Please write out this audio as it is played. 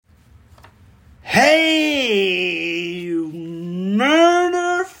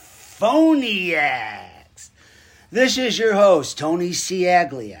Poniacs. This is your host, Tony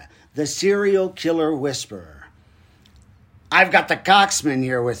Ciaglia, the serial killer whisperer. I've got the Coxman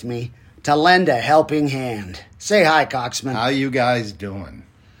here with me to lend a helping hand. Say hi, Coxman. How you guys doing?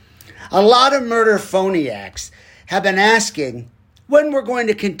 A lot of murder phoniacs have been asking when we're going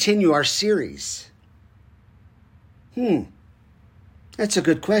to continue our series. That's a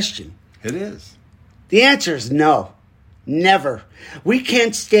good question. It is. The answer is no. Never. We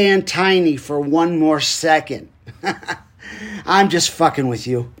can't stand Tiny for one more second. I'm just fucking with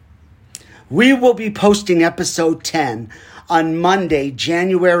you. We will be posting episode 10 on Monday,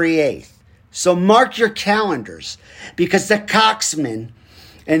 January 8th. So mark your calendars, because the Coxman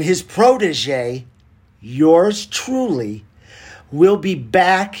and his protege, yours truly, will be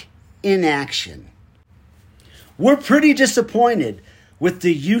back in action. We're pretty disappointed with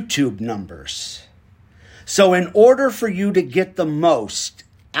the YouTube numbers. So in order for you to get the most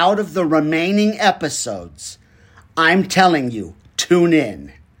out of the remaining episodes, I'm telling you, tune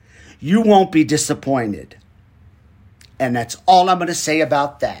in. You won't be disappointed. And that's all I'm going to say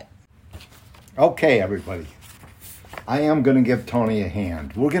about that. Okay, everybody. I am going to give Tony a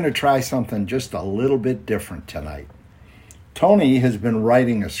hand. We're going to try something just a little bit different tonight. Tony has been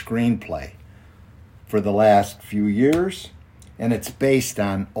writing a screenplay for the last few years, and it's based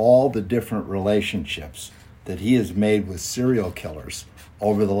on all the different relationships that he has made with serial killers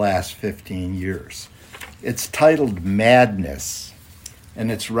over the last 15 years. It's titled Madness,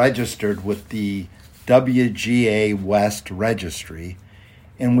 and it's registered with the WGA West Registry.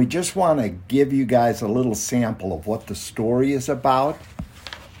 And we just want to give you guys a little sample of what the story is about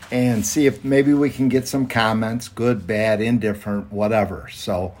and see if maybe we can get some comments, good, bad, indifferent, whatever.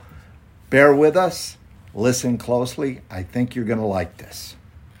 So bear with us, listen closely. I think you're going to like this.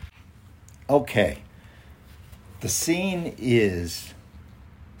 Okay. The scene is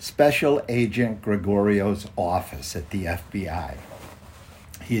Special Agent Gregorio's office at the FBI.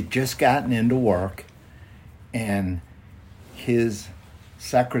 He had just gotten into work, and his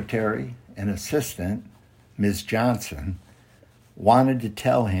secretary and assistant, Ms. Johnson, wanted to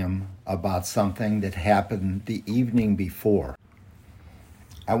tell him about something that happened the evening before.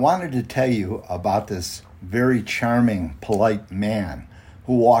 I wanted to tell you about this very charming, polite man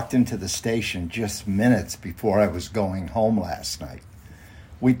who walked into the station just minutes before I was going home last night.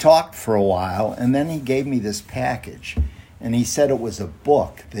 We talked for a while, and then he gave me this package, and he said it was a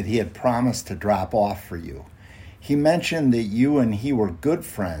book that he had promised to drop off for you. He mentioned that you and he were good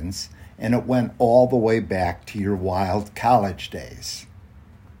friends, and it went all the way back to your wild college days.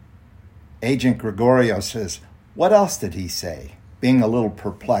 Agent Gregorio says, "What else did he say?" Being a little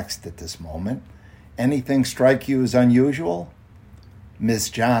perplexed at this moment. "Anything strike you as unusual?"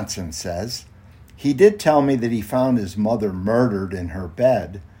 Miss Johnson says, "He did tell me that he found his mother murdered in her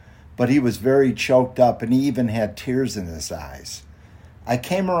bed, but he was very choked up and he even had tears in his eyes. I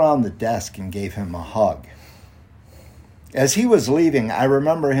came around the desk and gave him a hug. As he was leaving, I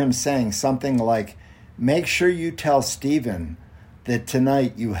remember him saying something like, 'Make sure you tell Stephen that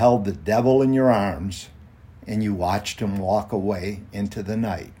tonight you held the devil in your arms and you watched him walk away into the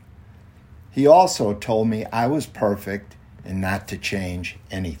night.' He also told me I was perfect and not to change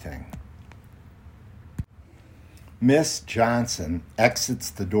anything." Miss Johnson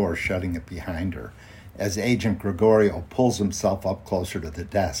exits the door, shutting it behind her, as Agent Gregorio pulls himself up closer to the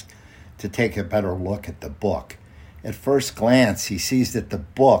desk to take a better look at the book. At first glance, he sees that the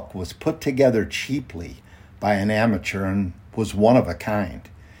book was put together cheaply by an amateur and was one of a kind.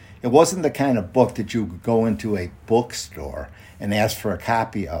 It wasn't the kind of book that you could go into a bookstore and ask for a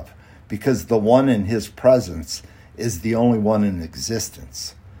copy of, because the one in his presence is the only one in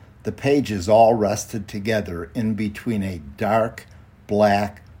existence. The pages all rested together in between a dark,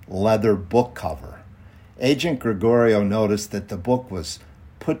 black, leather book cover. Agent Gregorio noticed that the book was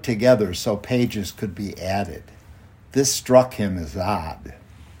put together so pages could be added. This struck him as odd.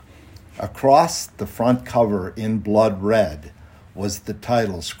 Across the front cover in blood red was the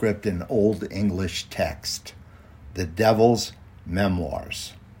title script in Old English text, "The Devil's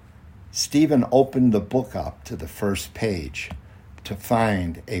Memoirs." Stephen opened the book up to the first page to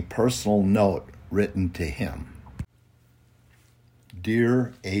find a personal note written to him.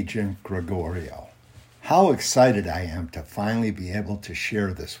 "Dear Agent Gregorio, how excited I am to finally be able to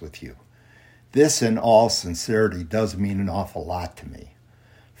share this with you. This, in all sincerity, does mean an awful lot to me.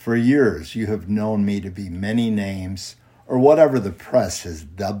 For years, you have known me to be many names, or whatever the press has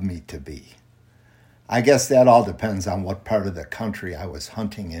dubbed me to be. I guess that all depends on what part of the country I was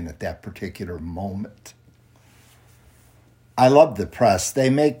hunting in at that particular moment. I love the press. They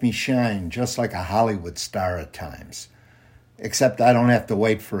make me shine just like a Hollywood star at times. except I don't have to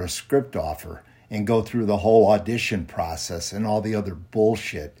wait for a script offer and go through the whole audition process and all the other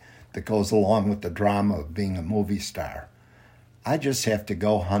bullshit that goes along with the drama of being a movie star. I just have to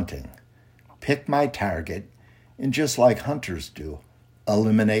go hunting, pick my target, and just like hunters do,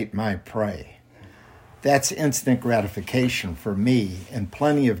 eliminate my prey. That's instant gratification for me, and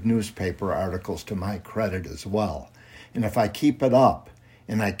plenty of newspaper articles to my credit as well. And if I keep it up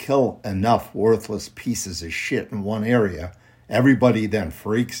and I kill enough worthless pieces of shit in one area, everybody then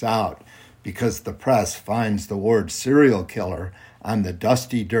freaks out because the press finds the word serial killer on the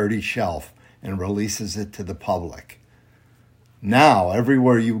dusty, dirty shelf and releases it to the public. Now,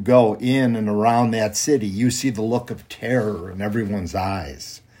 everywhere you go in and around that city, you see the look of terror in everyone's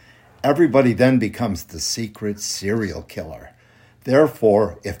eyes. Everybody then becomes the secret serial killer.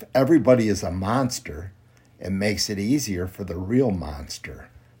 Therefore, if everybody is a monster, it makes it easier for the real monster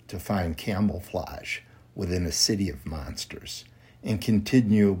to find camouflage within a city of monsters and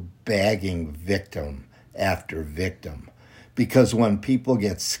continue bagging victim after victim. Because when people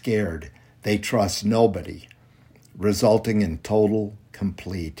get scared, they trust nobody, resulting in total,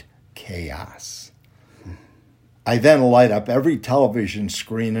 complete chaos. I then light up every television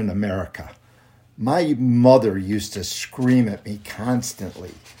screen in America. My mother used to scream at me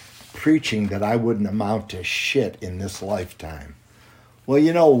constantly, preaching that I wouldn't amount to shit in this lifetime.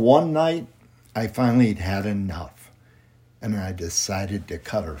 Well, one night I finally had enough, and I decided to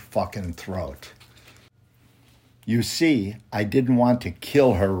cut her fucking throat. You see, I didn't want to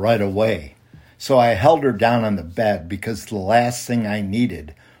kill her right away, so I held her down on the bed because the last thing I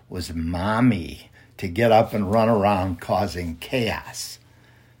needed was Mommy to get up and run around causing chaos.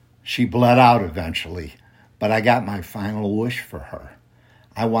 She bled out eventually, but I got my final wish for her.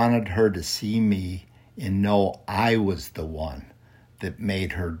 I wanted her to see me and know I was the one that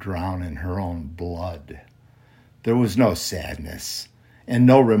made her drown in her own blood. There was no sadness and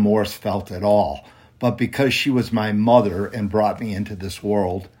no remorse felt at all, but because she was my mother and brought me into this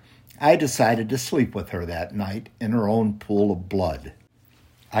world, I decided to sleep with her that night in her own pool of blood.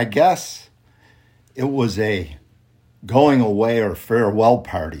 I guess it was a going away or farewell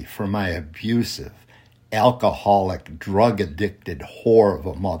party for my abusive, alcoholic, drug-addicted whore of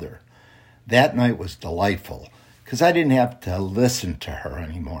a mother. That night was delightful because I didn't have to listen to her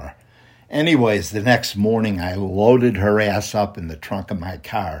anymore. Anyways, the next morning I loaded her ass up in the trunk of my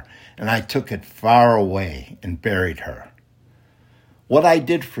car and I took it far away and buried her. What I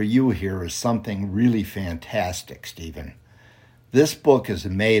did for you here is something really fantastic, Stephen. This book is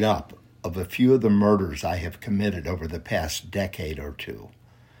made up of a few of the murders I have committed over the past decade or two.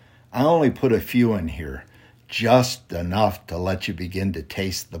 I only put a few in here, just enough to let you begin to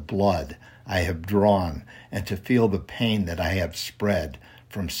taste the blood I have drawn and to feel the pain that I have spread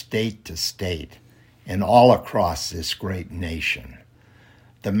from state to state and all across this great nation.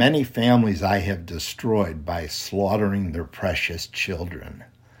 The many families I have destroyed by slaughtering their precious children.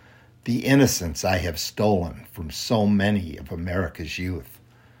 The innocence I have stolen from so many of America's youth.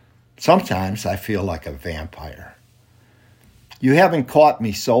 Sometimes I feel like a vampire. You haven't caught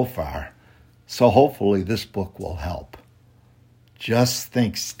me so far, so hopefully this book will help. Just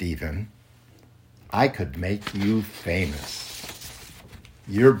think, Stephen, I could make you famous.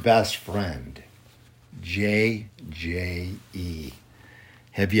 Your best friend, JJE.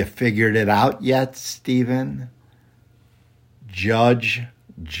 Have you figured it out yet, Stephen? Judge,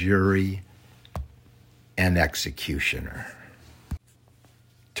 jury, and executioner.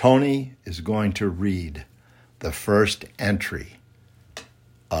 Tony is going to read the first entry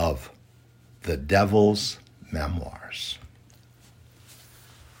of The Devil's Memoirs.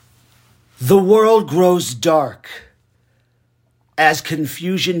 The world grows dark as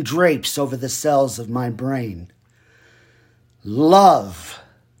confusion drapes over the cells of my brain. Love.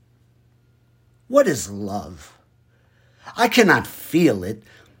 What is love? I cannot feel it,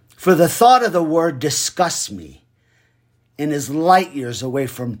 for the thought of the word disgusts me and is light years away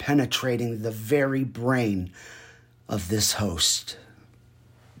from penetrating the very brain of this host.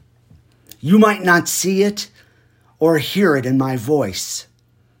 You might not see it or hear it in my voice,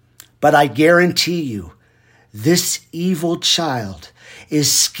 but I guarantee you this evil child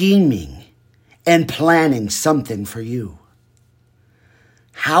is scheming and planning something for you.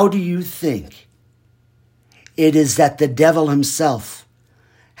 How do you think it is that the devil himself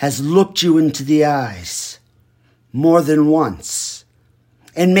has looked you into the eyes more than once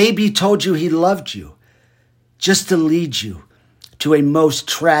and maybe told you he loved you just to lead you to a most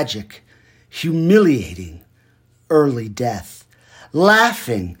tragic, humiliating early death,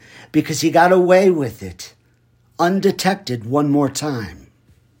 laughing because he got away with it undetected one more time?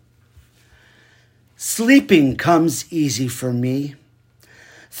 Sleeping comes easy for me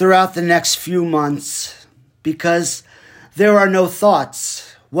throughout the next few months because there are no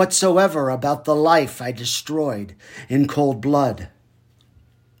thoughts whatsoever about the life I destroyed in cold blood.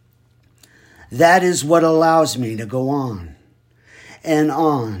 That is what allows me to go on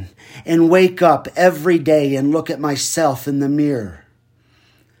and wake up every day and look at myself in the mirror.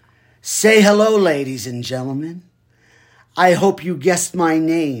 Say hello, ladies and gentlemen. I hope you guessed my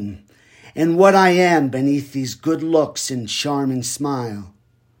name and what I am beneath these good looks and charming smile.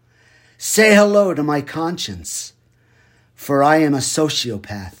 Say hello to my conscience, for I am a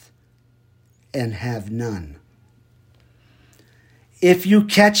sociopath and have none. If you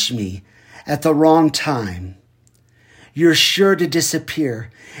catch me at the wrong time, you're sure to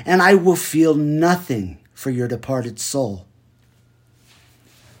disappear, and I will feel nothing for your departed soul.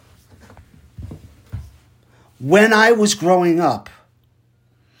 When I was growing up,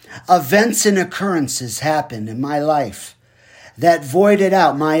 events and occurrences happened in my life that voided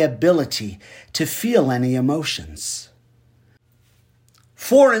out my ability to feel any emotions.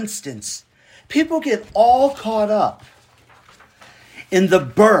 For instance, people get all caught up in the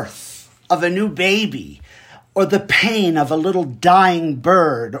birth of a new baby or the pain of a little dying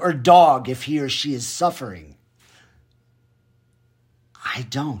bird or dog if he or she is suffering. I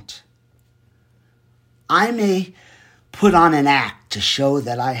don't. I may put on an act to show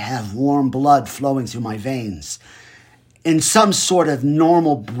that I have warm blood flowing through my veins and some sort of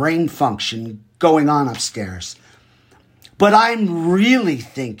normal brain function going on upstairs. But I'm really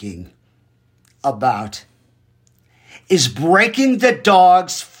thinking about is breaking the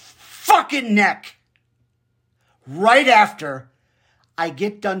dog's fucking neck right after I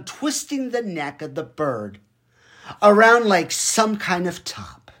get done twisting the neck of the bird around like some kind of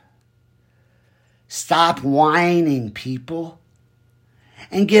top. Stop whining, people,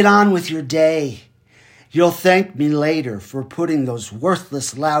 and get on with your day. You'll thank me later for putting those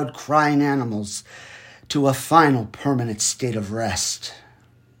worthless, loud crying animals to a final permanent state of rest.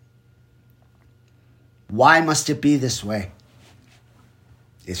 Why must it be this way?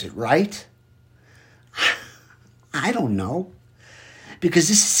 Is it right? I don't know. Because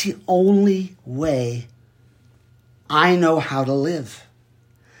this is the only way I know how to live.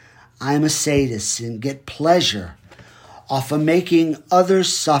 I'm a sadist and get pleasure off of making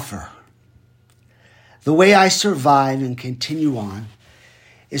others suffer. The way I survive and continue on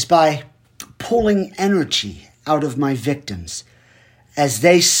is by pulling energy out of my victims as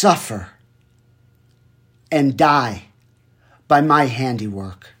they suffer and die by my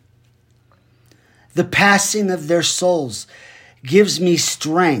handiwork. The passing of their souls gives me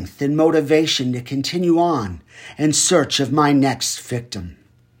strength and motivation to continue on in search of my next victim.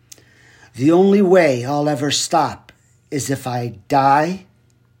 The only way I'll ever stop is if I die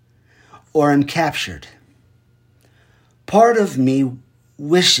or am captured. Part of me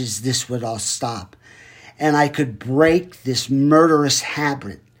wishes this would all stop and I could break this murderous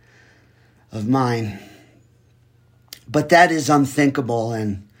habit of mine. But that is unthinkable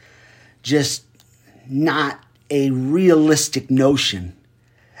and just not a realistic notion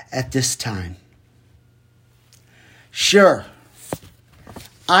at this time. Sure,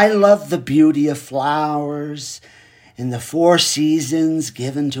 I love the beauty of flowers and the 4 seasons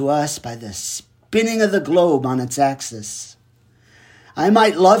given to us by the spinning of the globe on its axis. I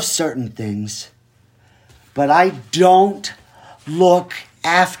might love certain things, but I don't look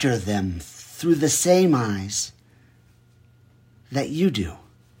after them through the same eyes that you do.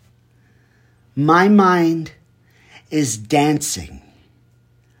 My mind is dancing,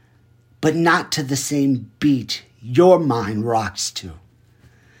 but not to the same beat your mind rocks to.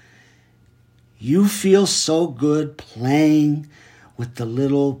 You feel so good playing with the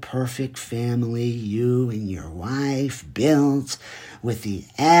little perfect family you and your wife built with the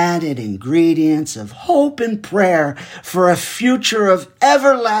added ingredients of hope and prayer for a future of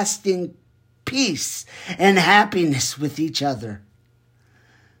everlasting peace and happiness with each other.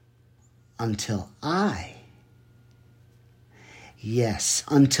 Until I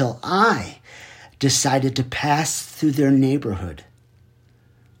decided to pass through their neighborhood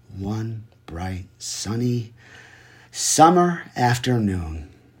one bright, sunny summer afternoon.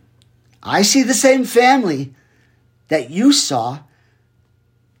 I see the same family that you saw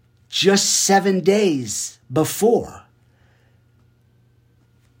just 7 days before.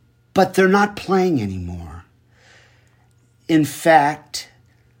 But they're not playing anymore. In fact,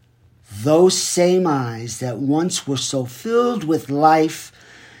 those same eyes that once were so filled with life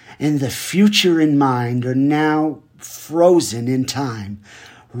and the future in mind are now frozen in time,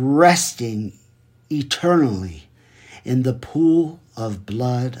 resting eternally in the pool of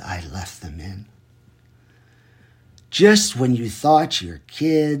blood I left them in. Just when you thought your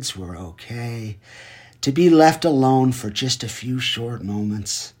kids were okay, to be left alone for just a few short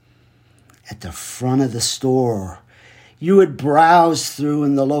moments. At the front of the store, you would browse through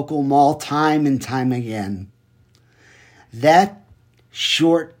in the local mall time and time again. That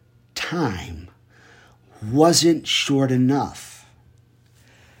short time wasn't short enough.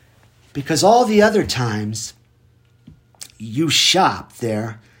 Because all the other times you shopped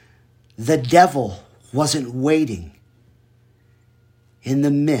there, the devil wasn't waiting in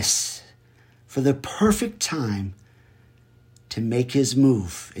the mist for the perfect time to make his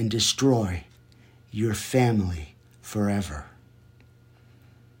move and destroy your family forever.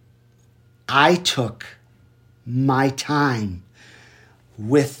 I took my time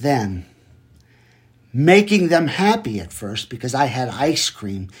with them, making them happy at first because I had ice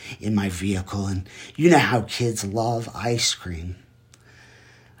cream in my vehicle, and you know how kids love ice cream.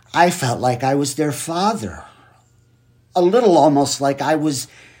 I felt like I was their father, a little almost like I was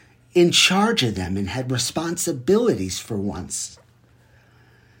in charge of them and had responsibilities for once.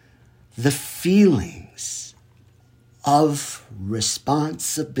 The feelings of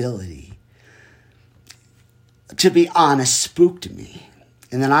responsibility, to be honest, spooked me.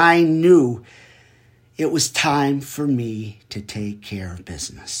 And then I knew it was time for me to take care of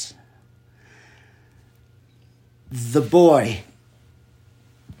business. The boy,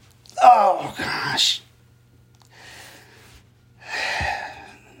 oh gosh.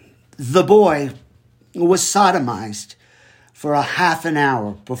 The boy was sodomized for a half an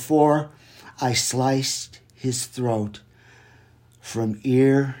hour before I sliced his throat from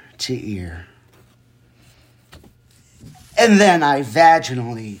ear to ear. And then I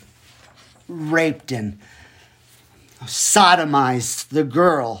vaginally raped and sodomized the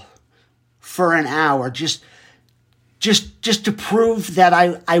girl for an hour just to prove that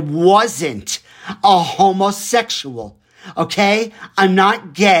I wasn't a homosexual. Okay? I'm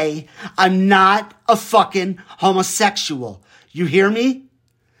not gay. I'm not a fucking homosexual. You hear me?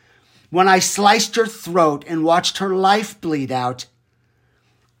 When I sliced her throat and watched her life bleed out,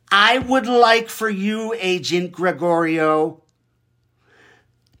 I would like for you, Agent Gregorio,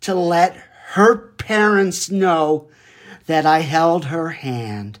 to let her parents know that I held her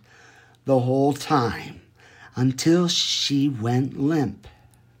hand the whole time until she went limp.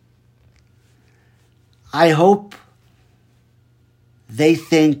 I hope they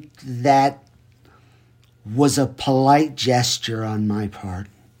think that was a polite gesture on my part.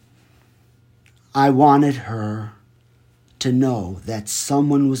 I wanted her to know that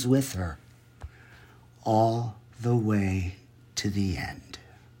someone was with her all the way to the end.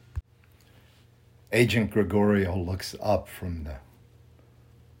 Agent Gregorio looks up from the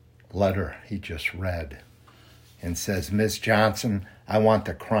letter he just read and says, Miss Johnson, I want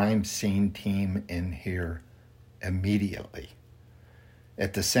the crime scene team in here immediately.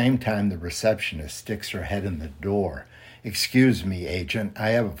 At the same time, the receptionist sticks her head in the door. Excuse me, Agent, I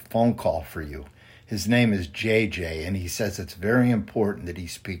have a phone call for you. His name is JJ, and he says it's very important that he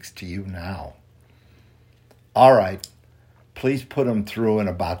speaks to you now. All right, please put him through in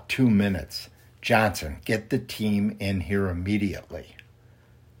about 2 minutes. Johnson, get the team in here immediately.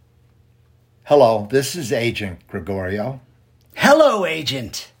 Hello, this is Agent Gregorio. Hello,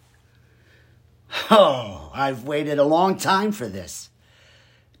 Agent. Oh, I've waited a long time for this.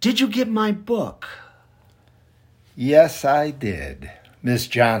 Did you get my book? Yes, I did. Miss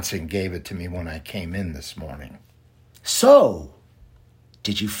Johnson gave it to me when I came in this morning. So,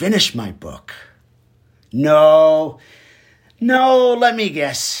 did you finish my book? No, let me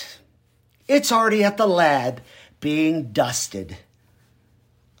guess. It's already at the lab being dusted.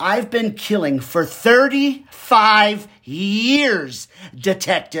 I've been killing for 35 years,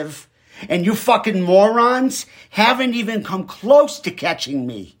 detective. And you fucking morons haven't even come close to catching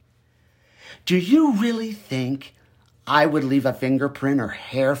me. Do you really think I would leave a fingerprint or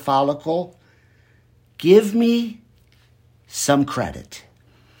hair follicle? Give me some credit.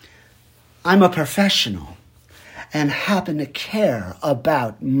 I'm a professional and happen to care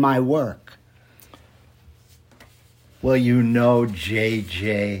about my work. Well, you know,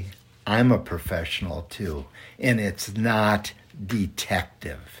 JJ, I'm a professional too, and it's not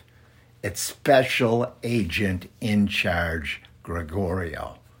detective. It's Special Agent in Charge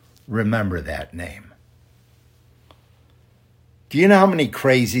Gregorio. Remember that name. Do you know how many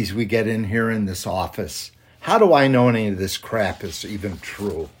crazies we get in here in this office? How do I know any of this crap is even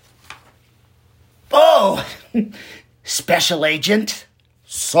true? Oh, Special Agent.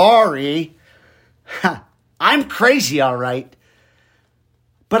 Sorry. I'm crazy, all right.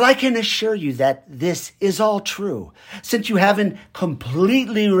 But I can assure you that this is all true. Since you haven't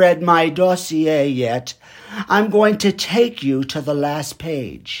completely read my dossier yet, I'm going to take you to the last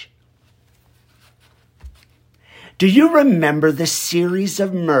page. Do you remember the series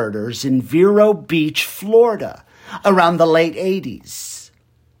of murders in Vero Beach, Florida, around the late 80s?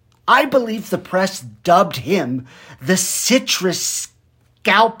 I believe the press dubbed him the citrus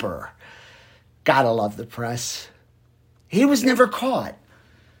scalper. Gotta love the press. He was never caught.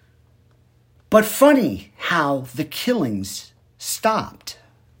 But funny how the killings stopped.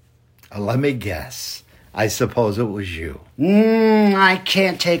 Let me guess. I suppose it was you. I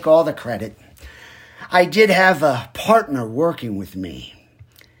can't take all the credit. I did have a partner working with me.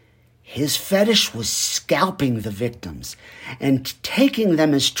 His fetish was scalping the victims and taking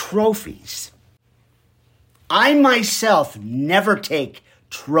them as trophies. I myself never take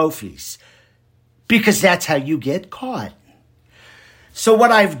trophies because that's how you get caught. So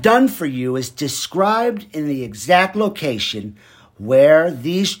what I've done for you is described in the exact location where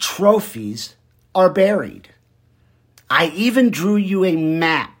these trophies are buried. I even drew you a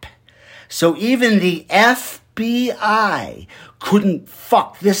map, so even the FBI couldn't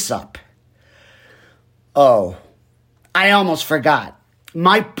fuck this up. Oh, I almost forgot.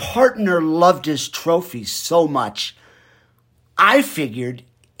 My partner loved his trophies so much, I figured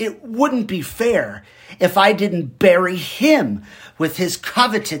it wouldn't be fair if I didn't bury him with his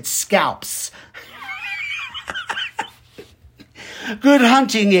coveted scalps. Good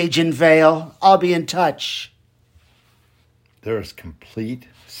hunting, Agent Vale. I'll be in touch. There is complete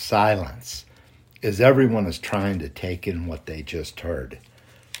silence as everyone is trying to take in what they just heard.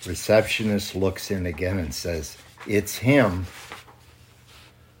 Receptionist looks in again and says, "It's him."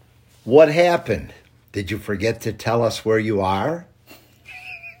 What happened? Did you forget to tell us where you are?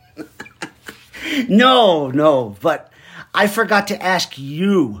 No, but I forgot to ask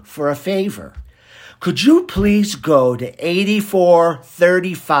you for a favor. Could you please go to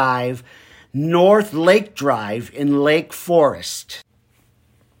 8435 North Lake Drive in Lake Forest?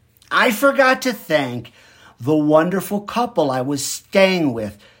 I forgot to thank the wonderful couple I was staying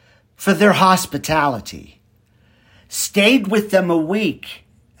with for their hospitality. Stayed with them a week,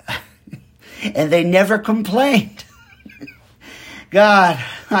 and they never complained. God,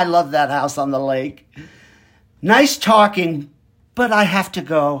 I love that house on the lake. Nice talking, but I have to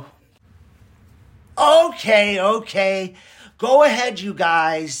go. Okay. Go ahead, you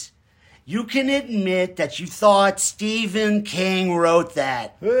guys. You can admit that you thought Stephen King wrote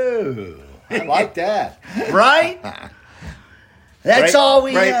that. Ooh, I like that. Right? That's all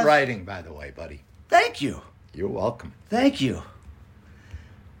we Great have. writing, by the way, buddy. Thank you. You're welcome. Thank you.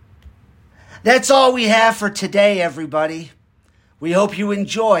 That's all we have for today, everybody. We hope you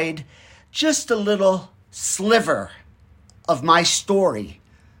enjoyed just a little sliver of my story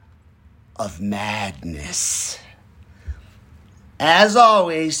of madness. As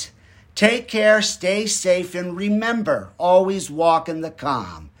always, take care, stay safe, and remember, always walk in the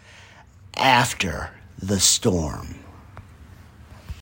calm after the storm.